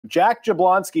Jack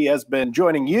Jablonski has been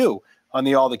joining you on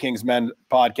the All the Kings Men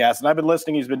podcast, and I've been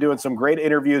listening. He's been doing some great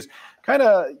interviews. Kind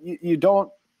of, you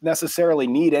don't necessarily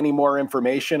need any more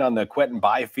information on the Quentin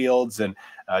Byfields and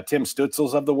Tim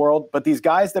Stutzels of the world, but these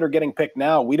guys that are getting picked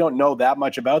now, we don't know that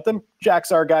much about them.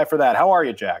 Jack's our guy for that. How are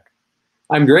you, Jack?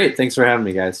 I'm great. Thanks for having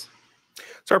me, guys.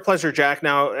 It's our pleasure, Jack.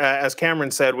 Now, as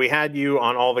Cameron said, we had you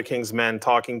on All the Kings Men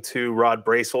talking to Rod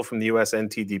Bracewell from the US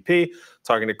NTDP,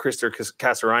 talking to Krister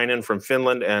Kasarainen from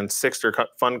Finland, and Sixter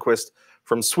Funquist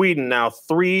from Sweden. Now,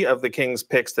 3 of the Kings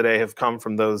picks today have come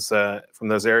from those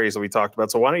areas that we talked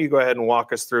about. So why don't you go ahead and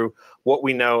walk us through what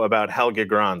we know about Helge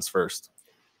Grans first?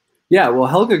 Yeah, well,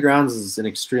 Helge Grans is an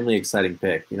extremely exciting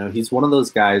pick. You know, he's one of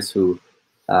those guys who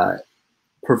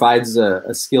provides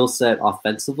a skill set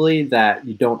offensively that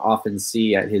you don't often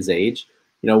see at his age.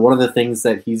 You know, one of the things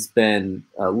that he's been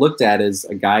looked at is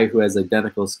a guy who has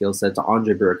identical skill set to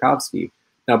Andre Burakovsky.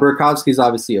 Now, Burakovsky is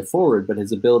obviously a forward, but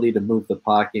his ability to move the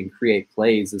puck and create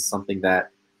plays is something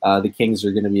that the Kings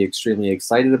are going to be extremely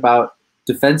excited about.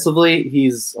 Defensively,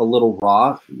 he's a little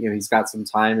raw. You know, he's got some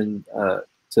time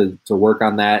to work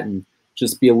on that and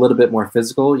just be a little bit more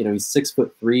physical. You know, he's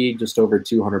 6'3", just over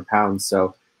 200 pounds.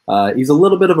 So he's a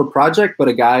little bit of a project, but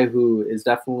a guy who is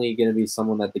definitely going to be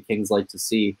someone that the Kings like to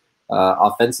see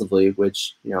offensively,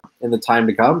 which, you know, in the time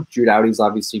to come, Drew Doughty's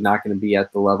obviously not going to be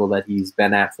at the level that he's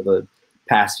been at for the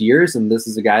past years, and this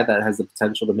is a guy that has the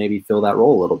potential to maybe fill that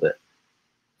role a little bit.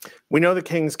 We know the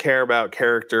Kings care about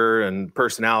character and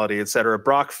personality, etc.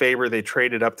 Brock Faber, they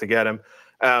traded up to get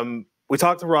him. We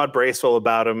talked to Rod Bracewell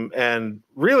about him and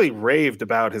really raved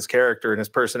about his character and his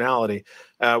personality.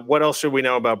 What else should we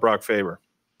know about Brock Faber?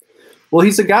 Well,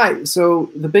 he's a guy.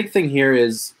 So the big thing here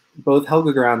is both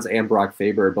Helge Grans and Brock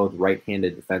Faber are both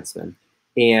right-handed defensemen,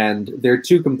 and they're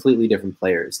 2 completely different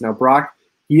players. Now, Brock,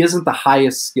 he isn't the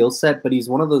highest skill set, but he's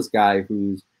one of those guys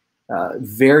who's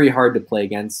very hard to play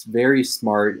against, very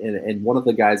smart, and one of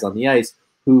the guys on the ice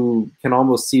who can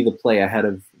almost see the play ahead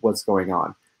of what's going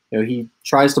on. You know, he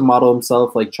tries to model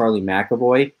himself like Charlie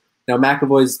McAvoy. Now,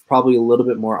 McAvoy's probably a little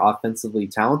bit more offensively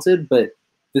talented, but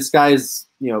this guy's,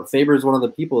 you know, Faber is one of the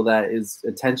people that his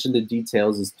attention to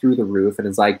details is through the roof, and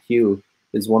his IQ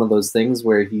is one of those things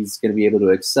where he's going to be able to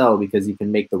excel because he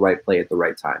can make the right play at the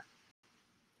right time.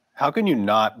 How can you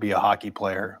not be a hockey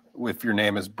player if your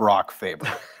name is Brock Faber?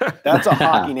 That's a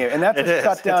hockey name, and that's a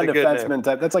cut-down defenseman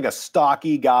type. That's like a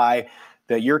stocky guy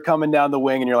that you're coming down the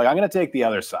wing, and you're like, I'm going to take the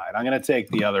other side. I'm going to take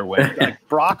the other wing. Like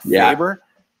Brock Faber,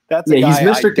 that's a guy he's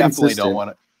Mr. I definitely don't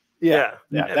want to.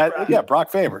 Yeah,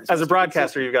 Brock Faber. As a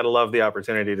broadcaster, you've got to love the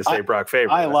opportunity to say Brock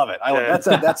Faber. I love it.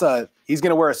 He's going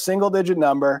to wear a single-digit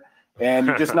number, and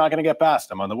you're just not going to get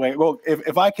past him on the way. Well,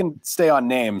 if I can stay on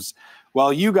names,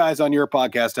 well, you guys on your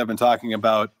podcast have been talking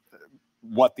about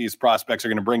what these prospects are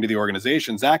going to bring to the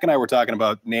organization. Zach and I were talking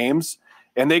about names,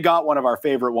 and they got one of our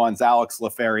favorite ones, Alex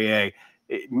Laferriere.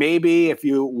 Maybe if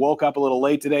you woke up a little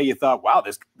late today, you thought, wow,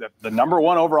 the number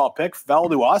 1 overall pick fell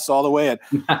to us all the way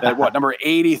at what, number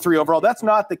 83 overall. That's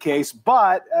not the case,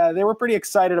 but they were pretty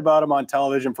excited about him on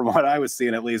television from what I was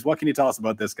seeing, at least. What can you tell us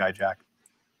about this guy, Jack?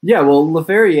 Yeah, well,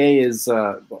 Laferriere is,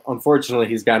 unfortunately,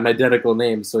 he's got an identical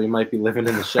name, so he might be living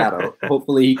in the shadow.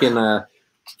 Hopefully he can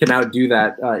outdo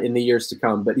that in the years to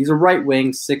come. But he's a right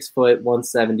wing, 6 foot,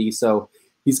 170, so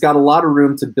he's got a lot of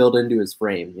room to build into his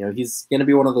frame. You know, he's going to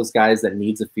be one of those guys that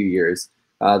needs a few years.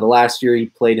 The last year he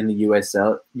played in the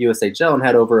USHL and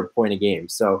had over a point a game.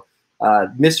 So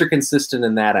Mr. Consistent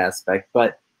in that aspect.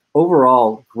 But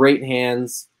overall, great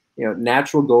hands, you know,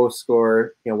 natural goal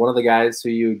scorer, you know, one of the guys who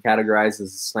you would categorize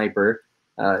as a sniper.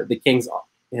 The Kings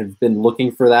have been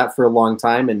looking for that for a long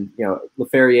time. And, you know,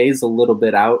 Laferriere is a little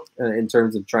bit out in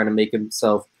terms of trying to make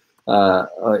himself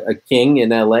a king in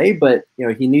LA, but you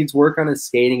know, he needs work on his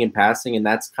skating and passing, and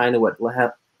that's kind of what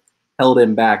held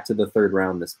him back to the 3rd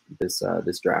round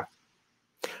this draft.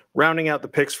 Rounding out the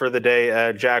picks for the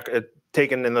day, Jack,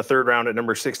 taken in the 3rd round at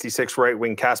number 66, right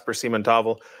wing Kasper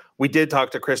Simontavo. We did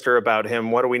talk to Krister about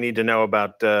him. What do we need to know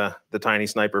about the tiny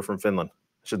sniper from Finland?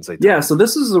 I shouldn't say tiny. Yeah, so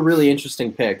this is a really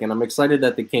interesting pick, and I'm excited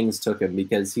that the Kings took him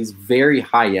because he's very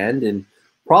high end and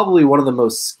probably one of the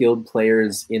most skilled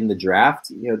players in the draft.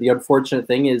 You know, the unfortunate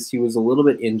thing is he was a little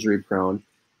bit injury prone,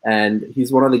 and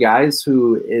he's one of the guys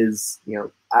who is, you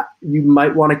know, you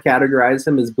might want to categorize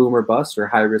him as boom or bust or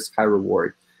high risk, high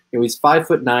reward. You know, he's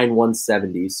 5'9",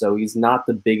 170, so he's not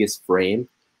the biggest frame.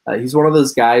 He's one of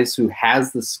those guys who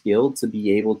has the skill to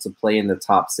be able to play in the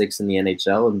top 6 in the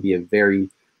NHL and be a very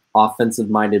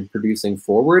offensive-minded producing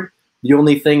forward. The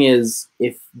only thing is,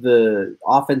 if the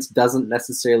offense doesn't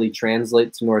necessarily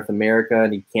translate to North America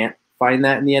and he can't find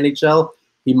that in the NHL,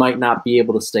 he might not be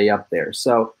able to stay up there.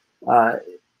 So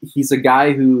he's a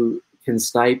guy who can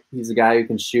snipe. He's a guy who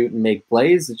can shoot and make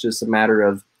plays. It's just a matter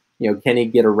of, can he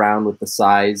get around with the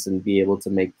size and be able to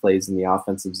make plays in the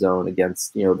offensive zone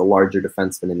against, the larger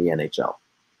defensemen in the NHL.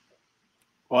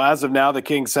 Well, as of now, the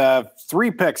Kings have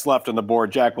 3 picks left on the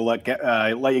board. Jack, we'll let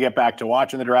you get back to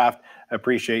watching the draft. I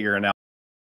appreciate your analysis.